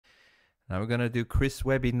Now we're gonna do Chris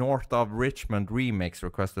Webby North of Richmond remix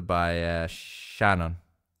requested by Shannon.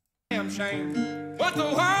 Damn shame what the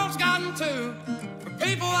world's gotten to for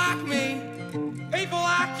people like me, people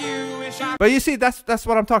like you. Wish I. But you see, that's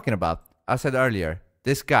what I'm talking about. I said earlier,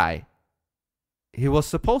 this guy, he was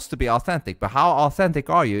supposed to be authentic, but how authentic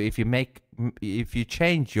are you if you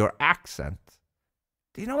change your accent?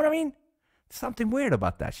 Do you know what I mean? Something weird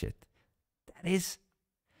about that shit.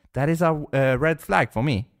 That is a red flag for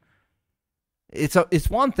me. It's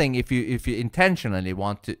one thing if you intentionally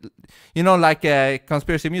want to, you know, like a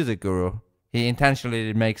conspiracy music guru, he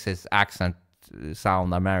intentionally makes his accent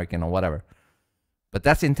sound American or whatever. But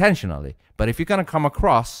that's intentionally. But if you're gonna come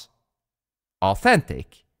across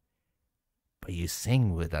authentic, but you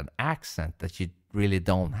sing with an accent that you really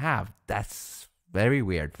don't have, that's very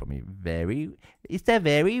weird for me. It's a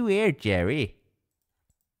very weird, Jerry.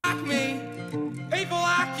 Like me, people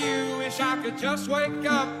like you. Wish I could just wake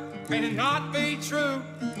up and it not be true,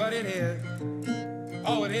 but it is.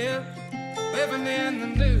 Oh, it is. Living in the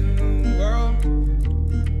new world.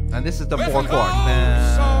 And this is the 4 chord.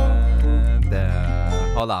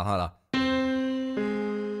 Hold on. Hold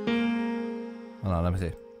on, let me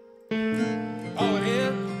see. Oh, it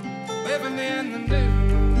is. Living in the new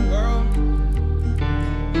world.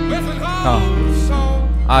 With an whole soul.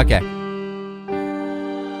 Okay.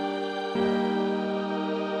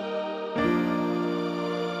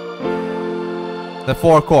 The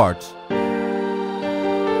 4 chords.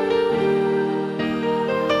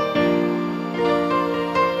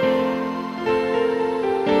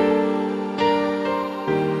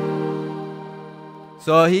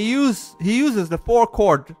 So he uses the 4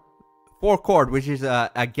 chord, which is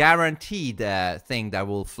a guaranteed thing that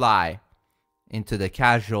will fly into the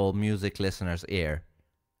casual music listener's ear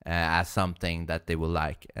as something that they will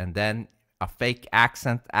like, and then a fake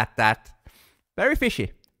accent at that. Very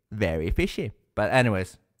fishy, very fishy. But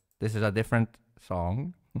anyways, this is a different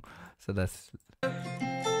song, so that's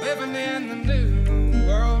living in the new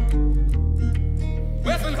world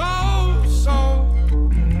with an whole soul.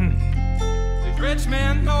 These rich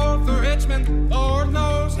men north of Richmond, Lord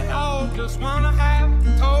knows they all just wanna have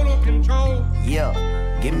total control. Yeah,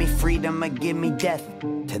 give me freedom or give me death.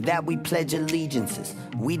 To that we pledge allegiances.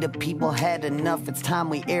 We the people had enough, it's time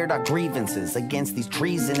we aired our grievances against these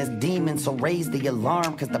treasonous demons. So raise the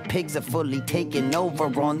alarm, cause the pigs are fully taken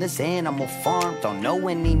over on this animal farm. Don't know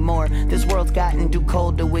anymore, this world's gotten too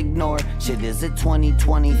cold to ignore. Shit, is it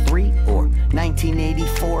 2023 or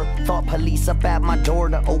 1984? Thought police up at my door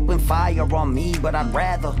to open fire on me, but I'd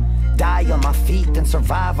rather die on my feet than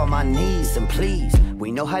survive on my knees. And please, we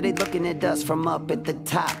know how they looking at us from up at the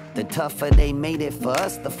top. The tougher they made it for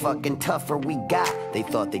us, the fucking tougher we got. They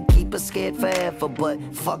thought they'd keep us scared forever, but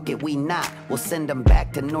fuck it, we not. We'll send them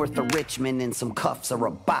back to north of Richmond in some cuffs or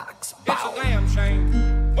a box. It's a damn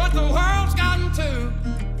shame what the world's gotten to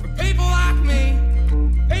for people like me,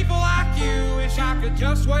 people like you. Wish I could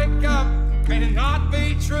just wake up and it not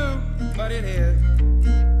be true, but it is.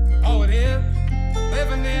 Oh, it is.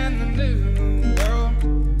 Living in the new world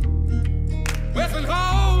with an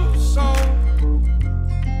whole soul.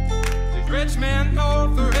 These rich men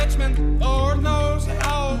north of Richmond, Lord knows they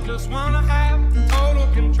all just wanna have total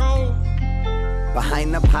control.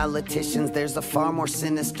 Behind the politicians, there's a far more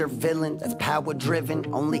sinister villain that's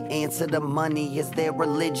power-driven. Only answer to money is their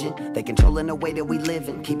religion. They controlling the way that we live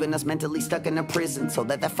in, keeping us mentally stuck in a prison, so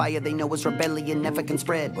that the fire they know is rebellion never can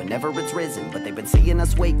spread whenever it's risen. But they've been seeing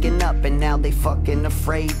us waking up, and now they fucking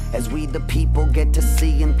afraid. As we the people get to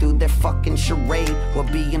seeing through their fucking charade.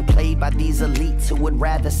 We're being played by these elites who would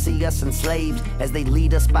rather see us enslaved, as they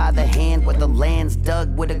lead us by the hand where the land's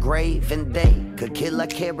dug with a grave. And they could kill our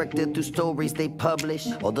character through stories they publish,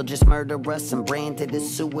 or they'll just murder us and brand it as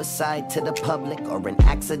suicide to the public, or an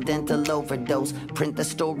accidental overdose. Print the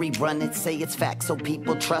story, run it, say it's fact so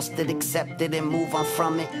people trust it, accept it and move on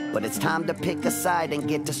from it. But it's time to pick a side and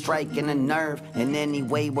get to striking a nerve. In any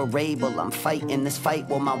way we're able, I'm fighting this fight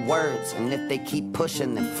with my words. And if they keep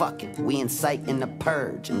pushing, then fuck it, we inciting the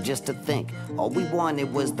purge. And just to think, all we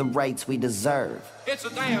wanted was the rights we deserve. It's a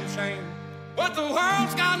damn shame what the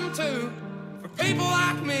world's gotten to for people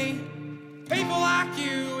like me, people like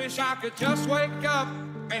you. Wish I could just wake up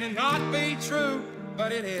and it not be true,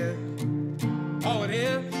 but it is. Oh, it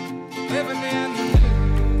is. Living in the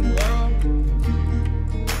new world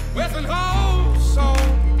with an whole soul.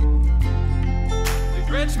 These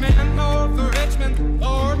rich men north of Richmond,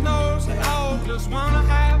 Lord knows they all just wanna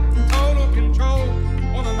have total control.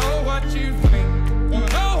 Wanna know what you think, wanna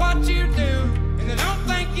know what you do, and they don't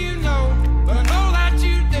think you know, but I know that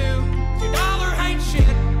you do. Your dollar ain't shit,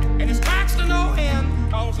 and it's taxed to no end.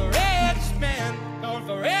 Cause the rich men,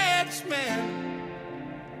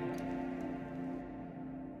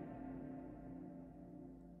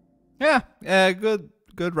 Yeah,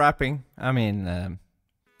 good rapping. I mean,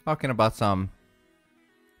 talking about some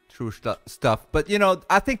true stuff. But you know,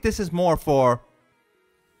 I think this is more for,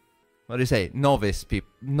 what do you say, novice people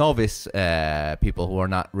who are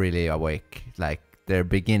not really awake. Like they're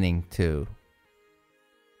beginning to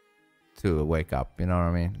wake up. You know what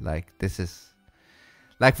I mean? Like this is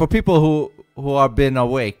like for people who have been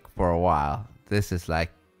awake for a while. This is like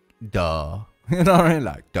duh. You know what I mean?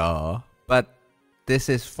 Like duh. But this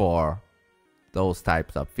is for those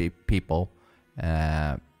types of people.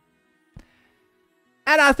 And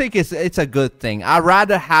I think it's a good thing. I'd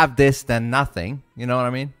rather have this than nothing. You know what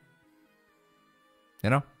I mean?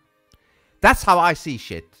 You know? That's how I see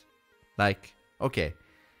shit. Like, okay.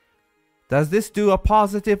 Does this do a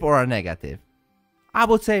positive or a negative? I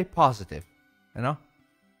would say positive. You know?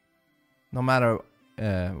 No matter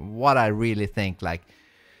what I really think. Like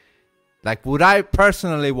would I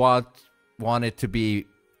personally want it to be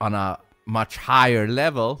on a much higher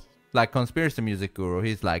level? Like Conspiracy Music Guru,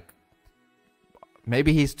 he's like,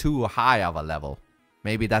 maybe he's too high of a level.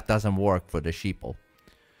 Maybe that doesn't work for the sheeple.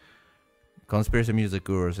 Conspiracy Music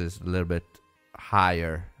Gurus is a little bit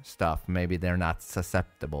higher stuff. Maybe they're not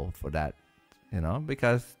susceptible for that, you know,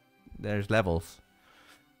 because there's levels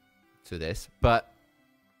to this. But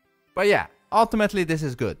yeah, ultimately this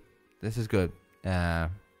is good. This is good. The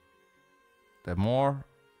more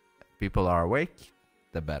people are awake,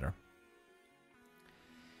 the better.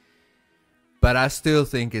 But I still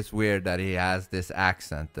think it's weird that he has this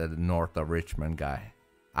accent, the north of Richmond guy.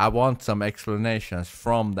 I want some explanations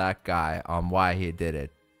from that guy on why he did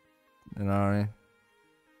it. You know what I mean?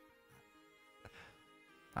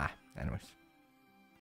 Anyways.